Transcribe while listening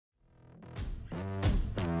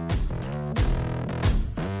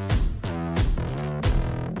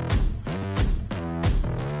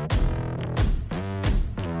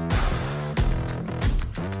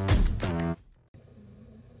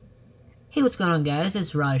Hey, what's going on, guys?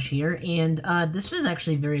 It's Raj here, and this was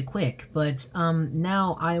actually very quick, but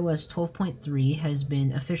now iOS 12.3 has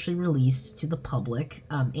been officially released to the public,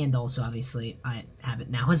 and also, obviously, I have it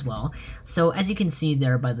now as well. So, as you can see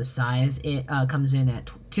there by the size, it comes in at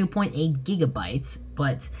 2.8 gigabytes,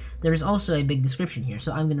 but there's also a big description here,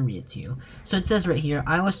 so I'm going to read it to you. So it says right here,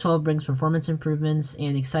 iOS 12 brings performance improvements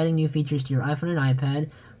and exciting new features to your iPhone and iPad.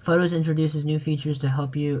 Photos introduces new features to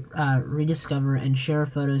help you rediscover and share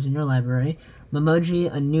photos in your library.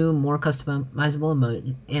 Memoji, a new, more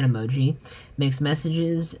customizable emoji, makes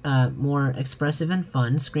messages more expressive and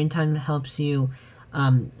fun. Screen time helps you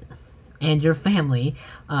and your family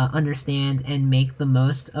understand and make the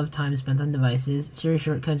most of time spent on devices. Siri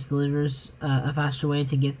Shortcuts delivers a faster way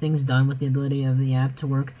to get things done with the ability of the app to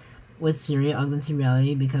work with Siri. Augmented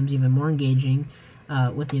reality becomes even more engaging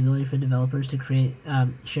with the ability for developers to create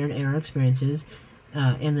shared AR experiences,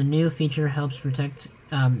 and the new feature helps protect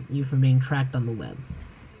you from being tracked on the web.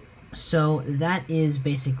 So that is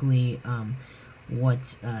basically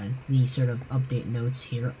what the sort of update notes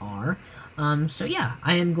here are. So yeah,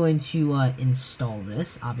 I am going to install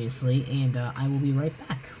this, obviously, and I will be right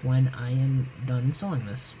back when I am done installing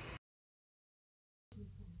this.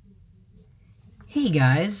 Hey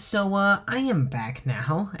guys, so I am back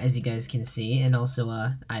now, as you guys can see, and also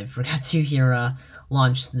I forgot to here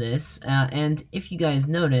launch this, and if you guys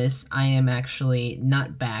notice, I am actually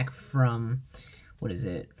not back from,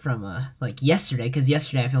 like yesterday, because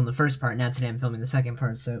yesterday I filmed the first part, now today I'm filming the second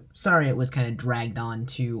part, so sorry it was kind of dragged on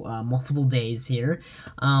to multiple days here,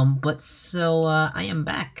 but so I am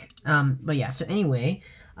back, but yeah, so anyway,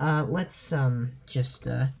 let's just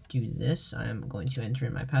do this. I'm going to enter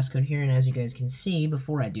in my passcode here, and as you guys can see,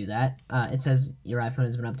 before I do that, it says your iPhone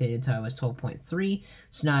has been updated to iOS 12.3,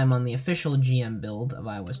 so now I'm on the official GM build of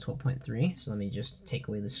iOS 12.3, so let me just take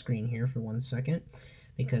away the screen here for 1 second,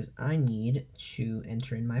 because I need to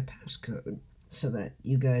enter in my passcode so that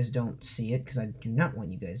you guys don't see it, because I do not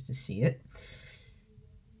want you guys to see it.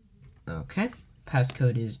 Okay,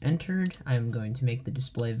 passcode is entered. I'm going to make the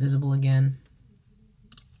display visible again.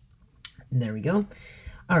 There we go.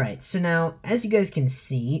 Alright, so now, as you guys can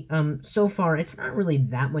see, so far, it's not really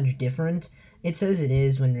that much different. It says it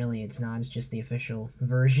is, when really it's not. It's just the official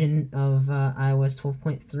version of iOS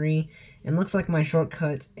 12.3. And looks like my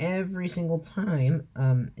shortcut every single time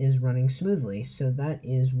is running smoothly. So that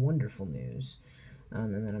is wonderful news.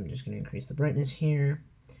 And then I'm just going to increase the brightness here.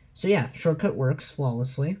 So yeah, shortcut works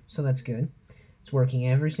flawlessly, so that's good. It's working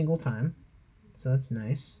every single time. So that's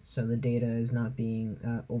nice. So the data is not being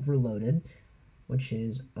overloaded, which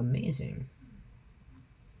is amazing.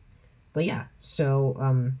 But yeah,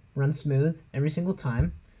 so run smooth every single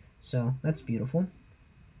time. So that's beautiful.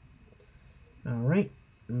 Alright,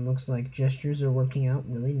 looks like gestures are working out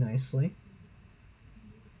really nicely.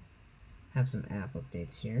 Have some app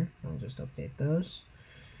updates here. I'll just update those.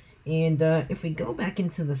 And if we go back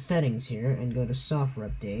into the settings here and go to software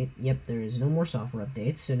update, yep, there is no more software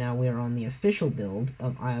updates, so now we are on the official build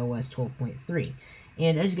of iOS 12.3.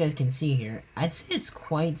 And as you guys can see here, I'd say it's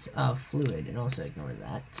quite fluid, and also ignore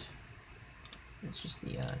that. It's just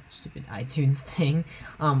the stupid iTunes thing.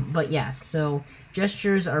 But yeah, so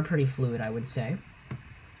gestures are pretty fluid, I would say.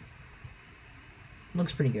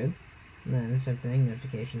 Looks pretty good. And then same thing,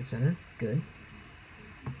 notification center, good.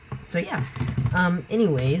 So yeah,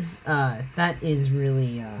 anyways, that is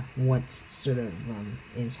really what sort of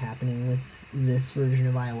is happening with this version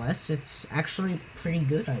of iOS. It's actually pretty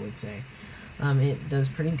good, I would say. It does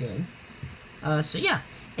pretty good. So yeah,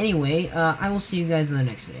 anyway, I will see you guys in the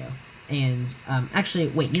next video. And, actually,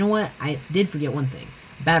 wait, you know what? I did forget one thing.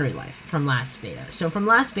 Battery life from last beta. So from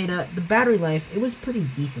last beta, the battery life, it was pretty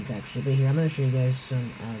decent, actually. But here, I'm going to show you guys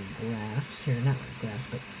some graphs here. Not graphs,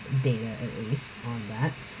 but data, at least, on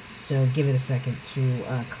that. So give it a second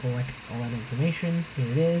to collect all that information.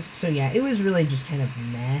 Here it is. So yeah, it was really just kind of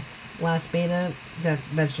meh last beta.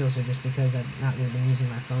 That's also just because I've not really been using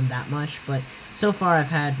my phone that much. But so far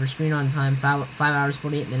I've had for screen on time 5 hours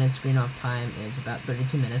 48 minutes. Screen off time is about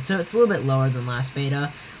 32 minutes. So it's a little bit lower than last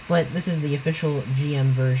beta. But this is the official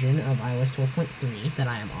GM version of iOS 12.3 that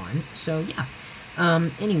I am on. So yeah.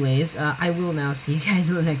 Anyways, I will now see you guys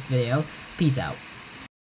in the next video. Peace out.